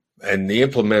And the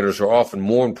implementers are often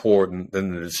more important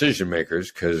than the decision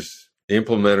makers because the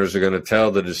implementers are going to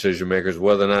tell the decision makers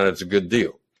whether or not it's a good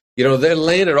deal. They're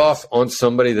laying it off on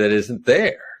somebody that isn't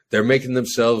there. They're making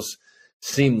themselves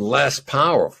seem less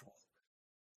powerful.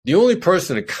 The only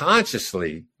person that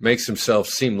consciously makes himself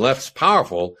seem less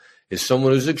powerful is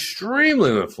someone who's extremely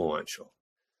influential.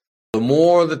 The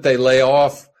more that they lay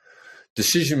off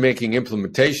decision-making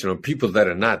implementation on people that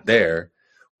are not there,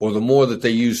 or the more that they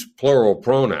use plural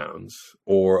pronouns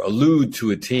or allude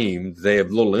to a team they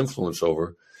have little influence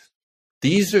over,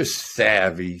 these are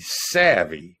savvy,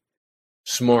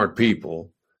 smart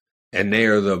people, and they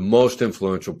are the most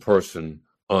influential person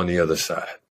on the other side.